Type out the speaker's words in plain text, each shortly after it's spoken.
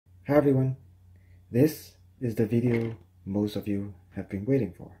Hi everyone, this is the video most of you have been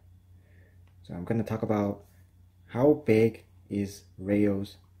waiting for. So I'm going to talk about how big is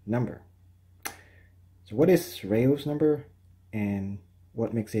Rayo's number. So what is Rayo's number and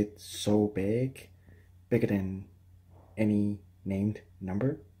what makes it so big, bigger than any named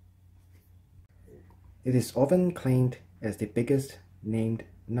number? It is often claimed as the biggest named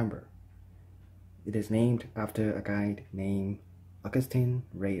number. It is named after a guy named Augustin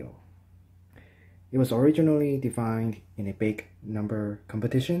Rayo. It was originally defined in a big number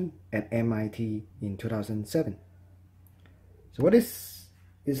competition at MIT in 2007. So what is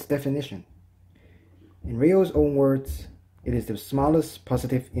its definition? In Rayo's own words, it is the smallest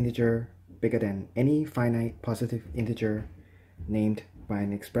positive integer bigger than any finite positive integer named by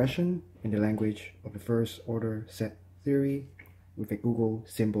an expression in the language of the first order set theory with a Google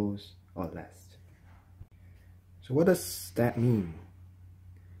symbols or less. So what does that mean?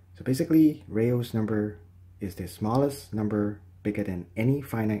 So basically, Rayo's number is the smallest number bigger than any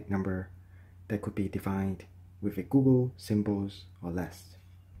finite number that could be defined with a Google symbols or less.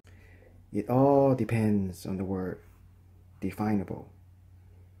 It all depends on the word definable.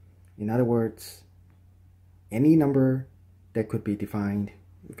 In other words, any number that could be defined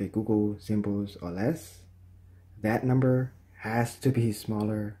with a Google symbols or less, that number has to be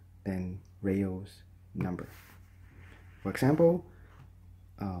smaller than Rayo's number. For example,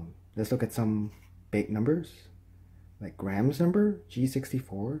 let's look at some big numbers, like Graham's number,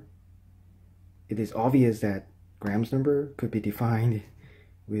 G64. It is obvious that Graham's number could be defined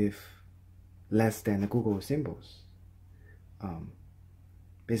with less than the Google symbols.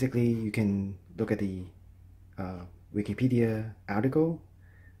 Basically, you can look at the Wikipedia article.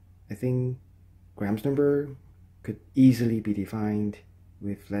 I think Graham's number could easily be defined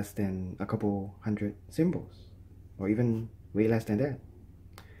with less than a couple hundred symbols, or even way less than that.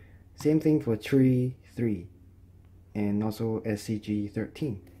 Same thing for tree 3 and also SCG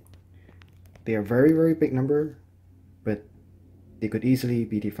 13. They are very big number, but they could easily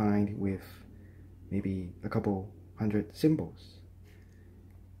be defined with maybe a couple hundred symbols.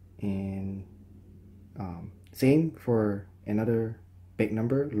 And same for another big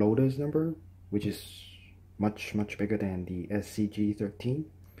number, Loader's number, which is much bigger than the SCG 13.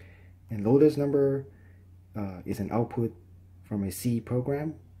 And Loader's number is an output from a C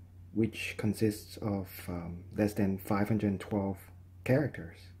program, which consists of less than 512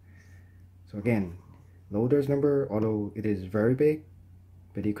 characters. So again, Loader's number, although it is very big,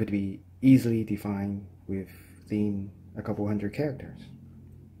 but it could be easily defined within a couple hundred characters.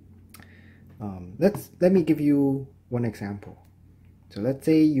 Let me give you one example. So let's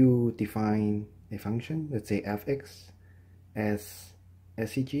say you define a function, let's say fx, as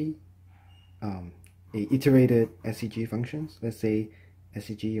SCG, a iterated SCG functions. Let's say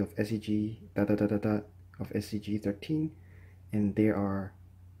SCG of SCG of SCG 13, and there are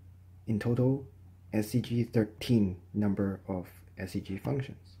in total SCG 13 number of SCG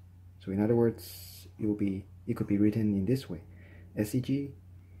functions. So in other words, it could be written in this way: SCG.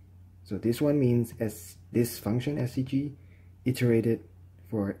 So this one means this function SCG iterated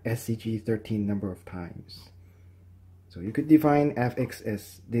for SCG 13 number of times. So you could define fx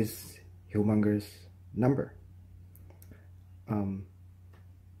as this humongous number.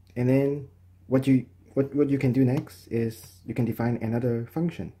 And then what you can do next is you can define another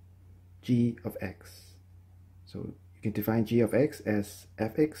function, g of x. So you can define g of x as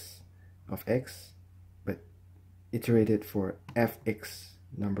fx of x, but iterated for fx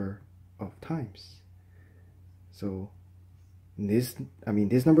number of times. So this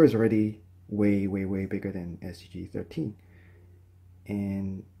number is already way bigger than SCG 13.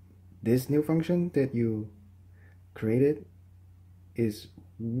 And this new function that you created is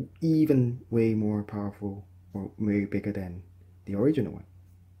even way more powerful or way bigger than the original one,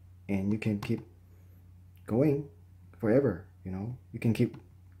 and you can keep going forever. You can keep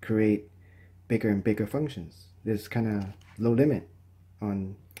create bigger and bigger functions. There's kind of low limit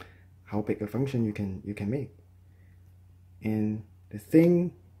on how big a function you can make. And the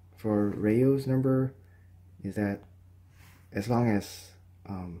thing for Rayo's number is that as long as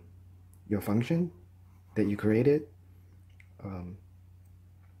your function that you created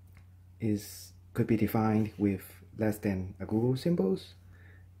could be defined with less than a Google symbols,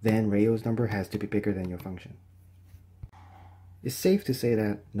 then Rayo's number has to be bigger than your function. It's safe to say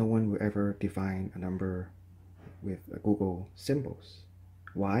that no one will ever define a number with a Google symbols.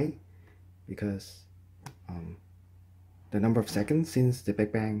 Why? Because the number of seconds since the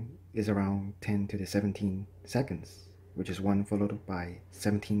Big Bang is around 10 to the 17 seconds, which is 1 followed by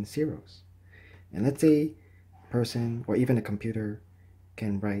 17 zeros. And let's say a person or even a computer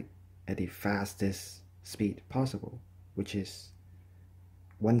can write at the fastest speed possible, which is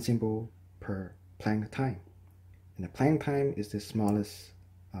one symbol per Planck time. And the Planck time is the smallest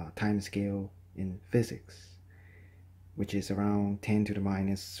time scale in physics, which is around 10 to the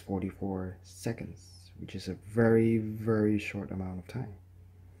minus 44 seconds, which is a very, very short amount of time.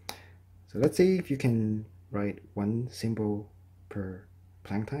 So let's say if you can write one symbol per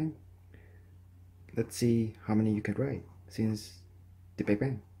Planck time, let's see how many you could write since the Big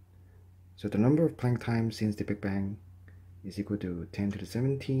Bang. So the number of Planck times since the Big Bang is equal to 10 to the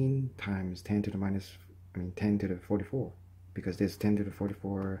 17 times 10 to the 10 to the 44, because there's 10 to the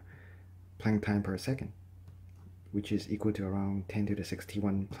 44 Planck time per second, which is equal to around 10 to the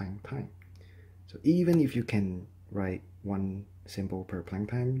 61 Planck time. So even if you can write one symbol per Planck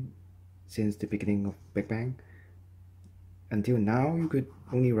time since the beginning of Big Bang, until now you could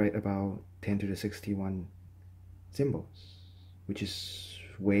only write about 10 to the 61 symbols, which is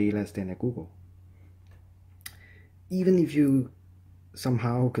way less than a Google. Even if you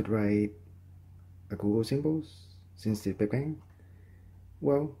somehow could write a Google symbols since the Big Bang,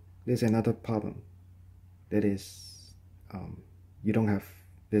 well, there's another problem. That is,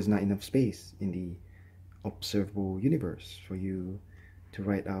 there's not enough space in the observable universe for you to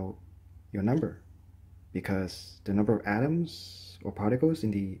write out your number, because the number of atoms or particles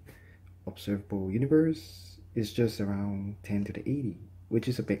in the observable universe is just around 10 to the 80, which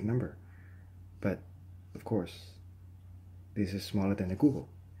is a big number. But of course, this is smaller than a Google.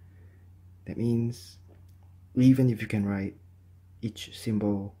 That means even if you can write each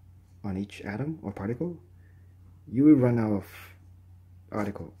symbol on each atom or particle, you will run out of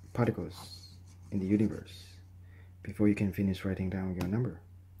particles in the universe before you can finish writing down your number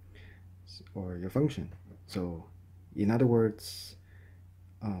or your function. So in other words,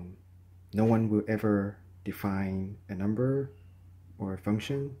 no one will ever define a number or a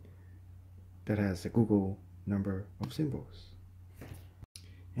function that has a Google number of symbols.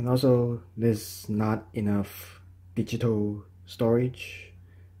 And also, there's not enough digital storage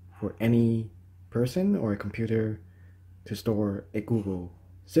for any person or a computer to store a Google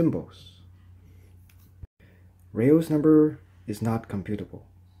symbols. Rayo's number is not computable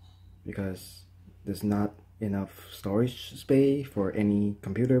because there's not enough storage space for any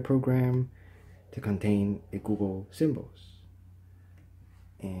computer program to contain a Google symbols.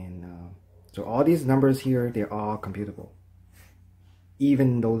 And so all these numbers here, they're all computable,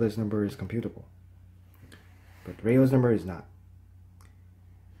 even though this number is computable. But Rayo's number is not.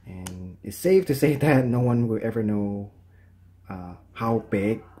 And it's safe to say that no one will ever know how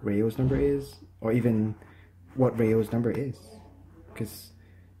big Rayo's number is, or even what Rayo's number is, because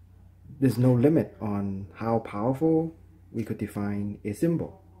there's no limit on how powerful we could define a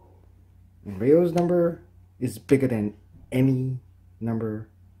symbol. And Rayo's number is bigger than any number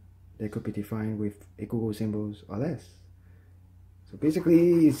that could be defined with a Google symbols or less. So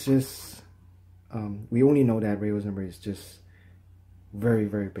basically, it's just we only know that Rayo's number is just very,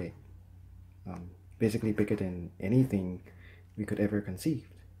 very big, basically bigger than anything we could ever conceive.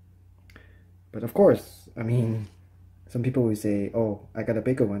 But of course, I mean, some people will say, oh, I got a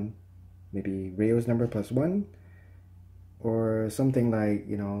bigger one, maybe Rayo's number plus 1, or something like,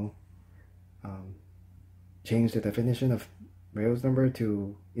 change the definition of Rayo's number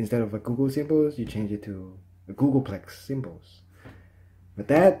to, instead of a Google symbols, you change it to a Googleplex symbols. But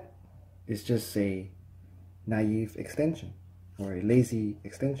that is just a naive extension or a lazy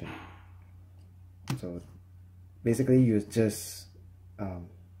extension. So basically, you're just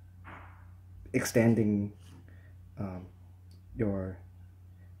extending your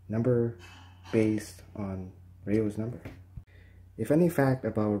number based on Rayo's number. A funny fact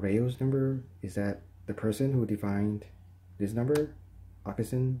about Rayo's number is that the person who defined this number,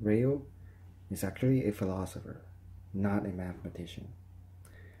 Augustin Rayo, is actually a philosopher, not a mathematician.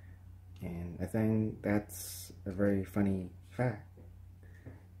 And I think that's a very funny fact.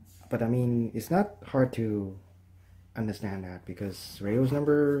 But I mean, it's not hard to understand that, because Rayo's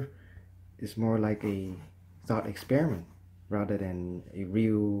number is more like a thought experiment rather than a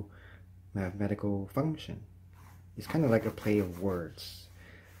real mathematical function. It's kind of like a play of words.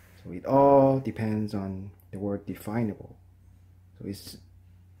 So it all depends on the word definable. So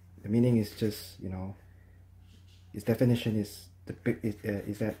the meaning is just, its definition is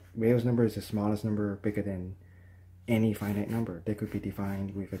is that Rayo's number is the smallest number bigger than any finite number that could be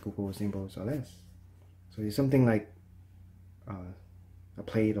defined with a Google symbols or less. So it's something like a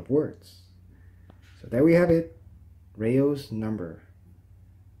play of words. So there we have it, Rayo's number.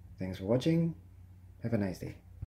 Thanks for watching. Have a nice day.